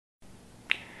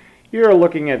You're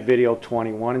looking at video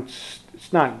 21.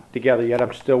 It's not together yet.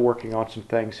 I'm still working on some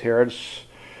things here. I just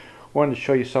wanted to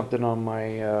show you something on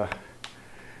my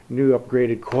new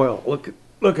upgraded coil.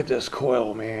 Look at this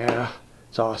coil, man.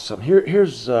 It's awesome.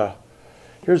 Here's the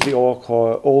old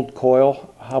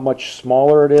coil. How much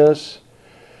smaller it is.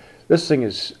 This thing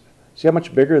is. See how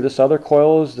much bigger this other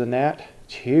coil is than that?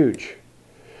 It's huge.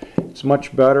 It's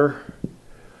much better.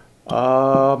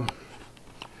 I'm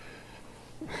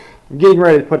getting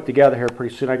ready to put it together here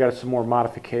pretty soon. I got some more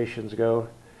modifications to go.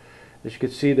 As you can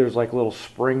see, there's like little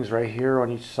springs right here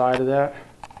on each side of that.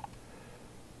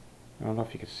 I don't know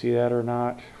if you can see that or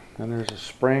not. And there's a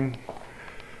spring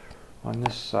on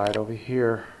this side over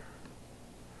here.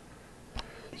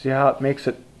 See how it makes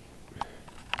it.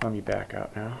 Let me back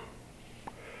out now.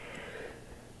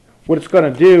 What it's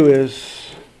going to do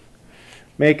is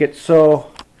make it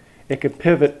so it could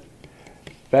pivot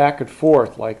back and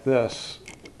forth like this,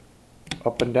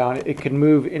 up and down. It can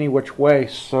move any which way.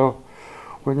 So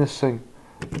when this thing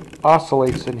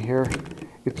oscillates in here,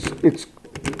 it's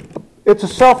a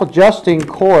self-adjusting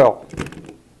coil.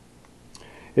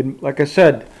 And like I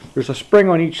said, there's a spring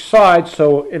on each side.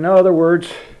 So in other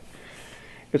words,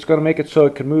 it's going to make it so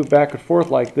it can move back and forth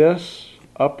like this,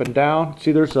 up and down.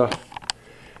 See, there's a.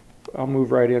 I'll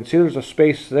move right in. See, there's a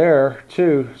space there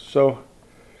too, so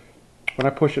when I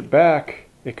push it back,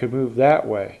 it could move that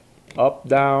way, up,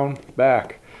 down,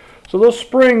 back. So those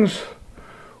springs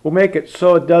will make it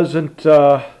so it doesn't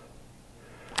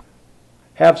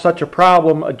have such a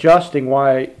problem adjusting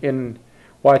why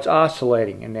it's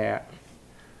oscillating in that.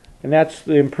 And that's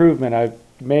the improvement I've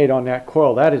made on that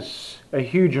coil. That is a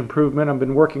huge improvement. I've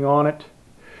been working on it.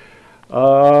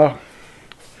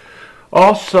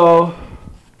 Also,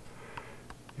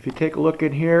 if you take a look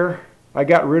in here, I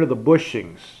got rid of the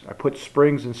bushings. I put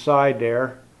springs inside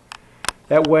there.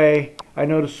 That way, I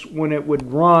noticed when it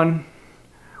would run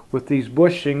with these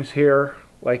bushings here,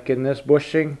 like in this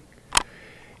bushing,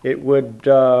 it would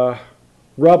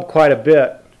rub quite a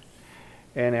bit.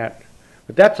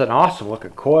 But that's an awesome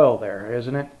looking coil there,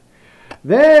 isn't it?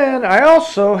 Then I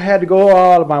also had to go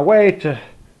out of my way to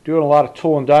doing a lot of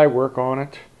tool and die work on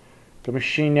it to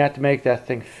machine that to make that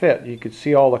thing fit. You could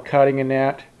see all the cutting in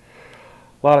that.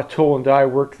 A lot of tool and die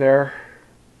work there.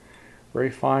 Very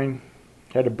fine.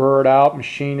 Had to burr it out,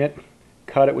 machine it,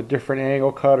 cut it with different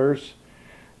angle cutters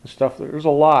and stuff. There's a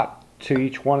lot to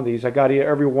each one of these. I got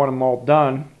every one of them all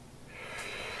done.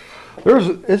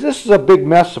 This is a big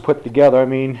mess to put together. I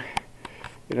mean,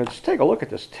 just take a look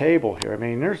at this table here. I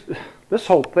mean, this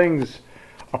whole thing's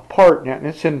apart now, and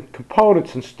it's in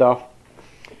components and stuff.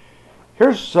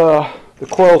 Here's the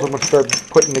coils I'm going to start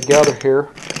putting together here.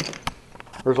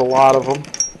 There's a lot of them.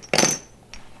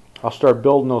 I'll start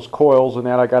building those coils and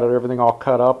that. I got everything all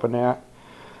cut up and that.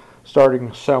 Starting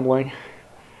assembling.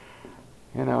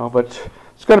 But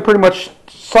it's going to pretty much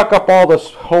suck up all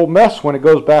this whole mess when it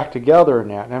goes back together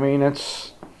and that. I mean,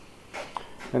 it's.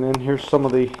 And then here's some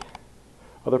of the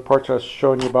other parts I was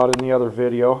showing you about in the other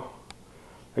video.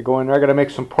 I go in there. I got to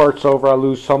make some parts over. I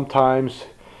lose sometimes.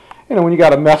 When you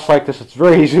got a mess like this, it's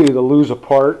very easy to lose a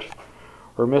part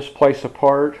or misplace a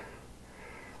part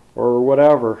or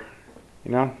whatever.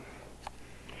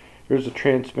 Here's the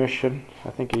transmission.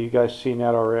 I think you guys seen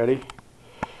that already.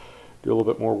 Do a little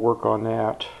bit more work on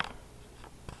that.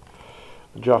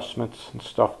 Adjustments and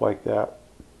stuff like that.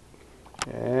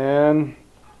 And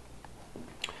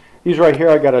these right here,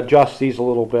 I got to adjust these a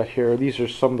little bit here. These are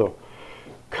some of the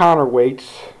counterweights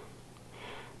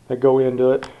that go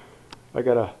into it. I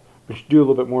got to do a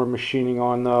little bit more machining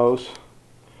on those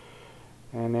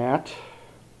and that.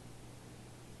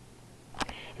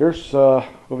 Here's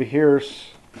over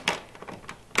here's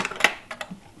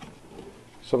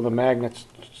some of the magnets.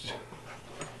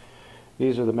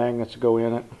 These are the magnets that go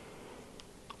in it.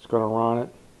 It's going to run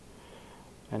it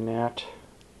and that.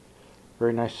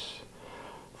 Very nice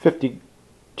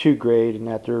 52 grade, and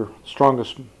that they're the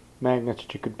strongest magnets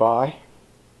that you could buy.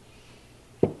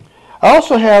 I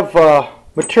also have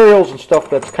materials and stuff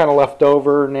that's kind of left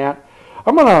over and that.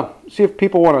 I'm going to see if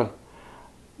people want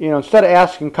to, instead of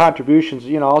asking contributions,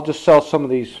 I'll just sell some of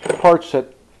these parts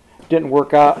that didn't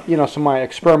work out, some of my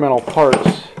experimental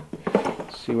parts.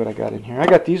 Let's see what I got in here. I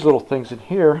got these little things in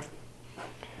here.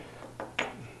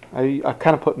 I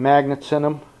kind of put magnets in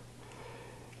them,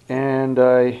 and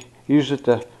I use it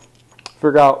to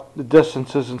figure out the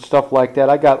distances and stuff like that.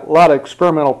 I got a lot of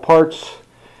experimental parts,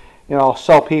 I'll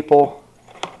sell people,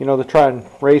 to try and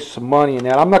raise some money in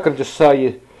that. I'm not going to just sell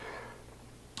you,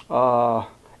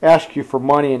 ask you for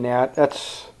money in that.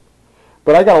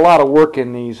 But I got a lot of work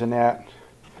in these and that.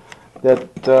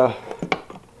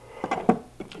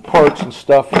 Part parts and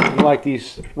stuff. And like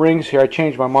these rings here, I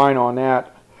changed my mind on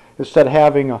that. Instead of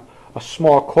having a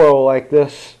small coil like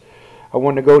this, I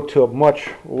wanted to go to a much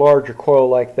larger coil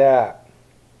like that.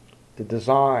 The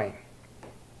design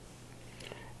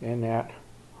and that.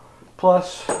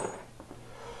 Plus,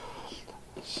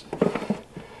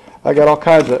 I got all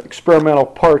kinds of experimental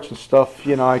parts and stuff,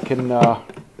 you know, I can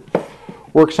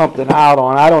work something out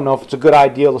on. I don't know if it's a good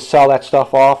idea to sell that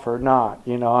stuff off or not.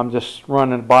 You know, I'm just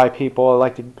running by people. I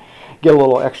like to get a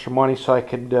little extra money so I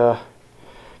could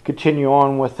continue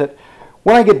on with it.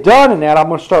 When I get done in that, I'm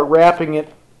going to start wrapping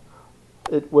it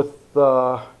with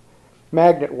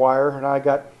magnet wire, and I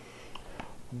got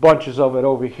bunches of it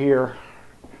over here.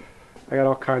 I got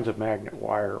all kinds of magnet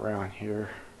wire around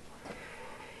here,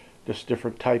 just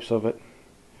different types of it,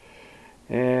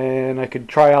 and I could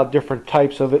try out different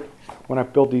types of it when I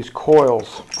build these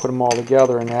coils, put them all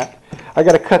together in that. I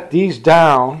got to cut these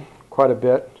down quite a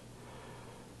bit,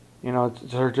 you know,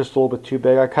 they're just a little bit too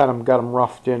big. I kind of got them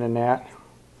roughed in that,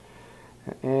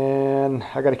 and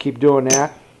I got to keep doing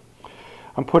that.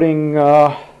 I'm putting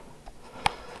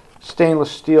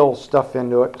stainless steel stuff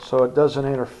into it so it doesn't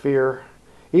interfere.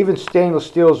 Even stainless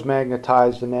steel is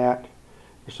magnetized in that.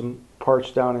 There's some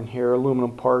parts down in here,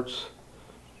 aluminum parts,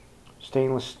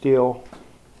 stainless steel,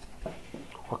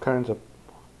 all kinds of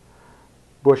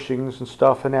bushings and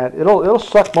stuff in that. It'll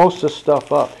suck most of this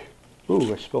stuff up.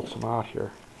 Ooh, I spilled some out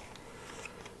here.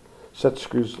 Set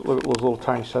screws, look at those little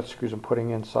tiny set screws I'm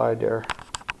putting inside there.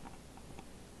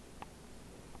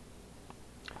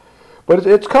 But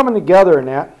it's coming together in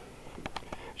that.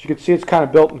 As you can see, it's kind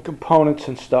of built in components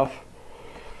and stuff.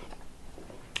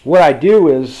 What I do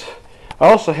is, I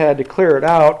also had to clear it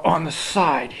out on the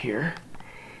side here,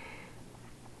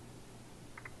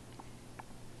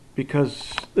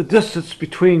 because the distance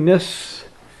between this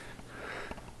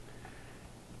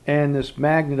and this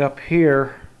magnet up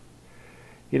here,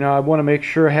 you know, I want to make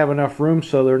sure I have enough room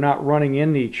so they're not running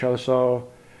into each other. So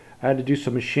I had to do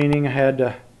some machining. I had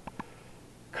to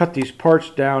cut these parts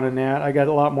down in that. I got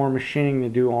a lot more machining to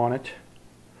do on it.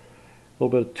 A little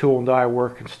bit of tool and die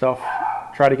work and stuff.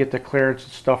 Try to get the clearance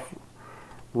and stuff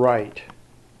right.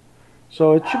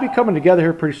 So it should be coming together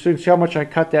here pretty soon. See how much I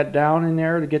cut that down in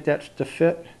there to get that to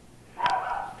fit?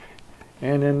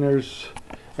 And then there's,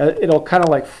 it'll kind of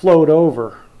like float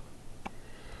over.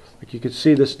 Like you can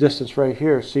see this distance right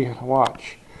here. See,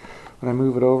 watch. When I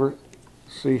move it over,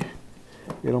 see,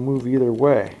 it'll move either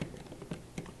way.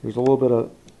 There's a little bit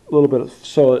of,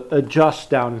 so it adjusts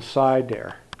down inside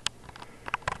there,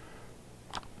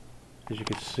 as you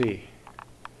can see.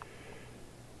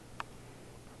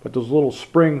 But those little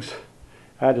springs,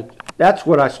 that's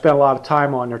what I spent a lot of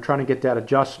time on. They're trying to get that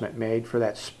adjustment made for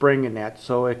that spring in that,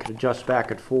 so it can adjust back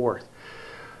and forth.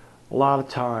 A lot of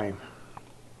time.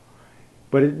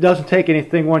 But it doesn't take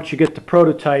anything once you get the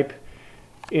prototype,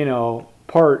 you know,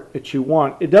 part that you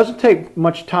want. It doesn't take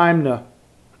much time to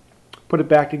put it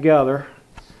back together.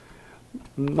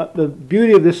 The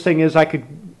beauty of this thing is I could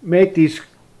make these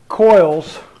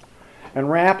coils and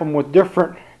wrap them with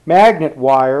different magnet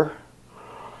wire,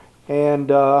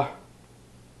 and I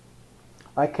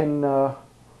can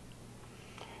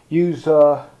use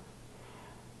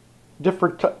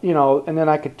different, you know, and then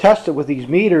I could test it with these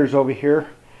meters over here,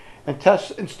 and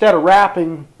test, instead of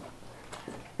wrapping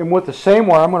them with the same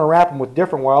wire, I'm going to wrap them with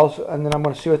different wires, and then I'm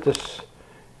going to see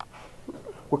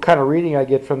what kind of reading I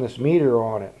get from this meter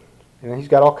on it. And he's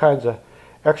got all kinds of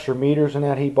extra meters in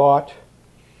that he bought.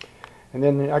 And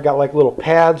then I got like little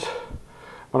pads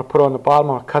I'm going to put on the bottom.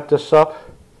 I'm going to cut this up,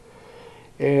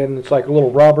 and it's like a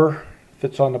little rubber,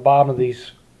 fits on the bottom of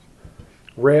these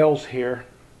rails here.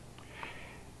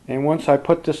 And once I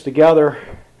put this together,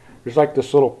 there's like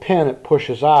this little pin that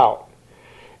pushes out,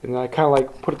 and then I kind of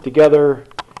like put it together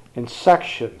in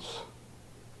sections.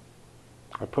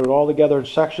 I put it all together in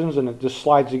sections, and it just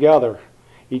slides together,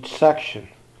 each section.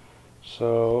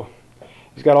 So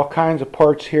he's got all kinds of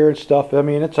parts here and stuff. I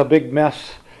mean, it's a big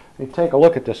mess. I mean, take a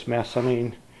look at this mess. I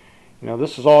mean, you know,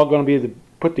 this is all going to be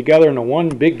put together into one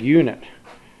big unit.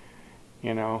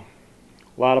 You know,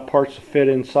 a lot of parts to fit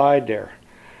inside there.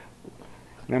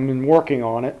 And I've been working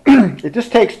on it. It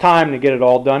just takes time to get it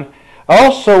all done. I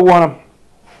also want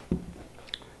to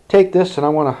take this, and I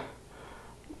want to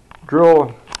drill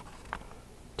and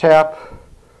tap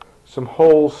some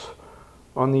holes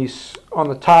on these, on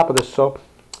the top of this. So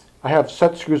I have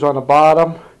set screws on the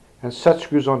bottom and set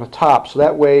screws on the top, so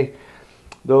that way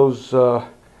those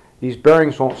these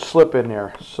bearings won't slip in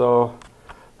there. So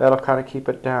that'll kind of keep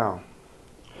it down.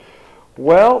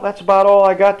 Well, that's about all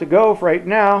I got to go for right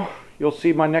now. You'll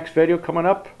see my next video coming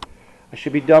up. I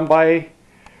should be done by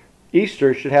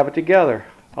Easter. Should have it together.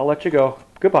 I'll let you go.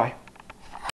 Goodbye.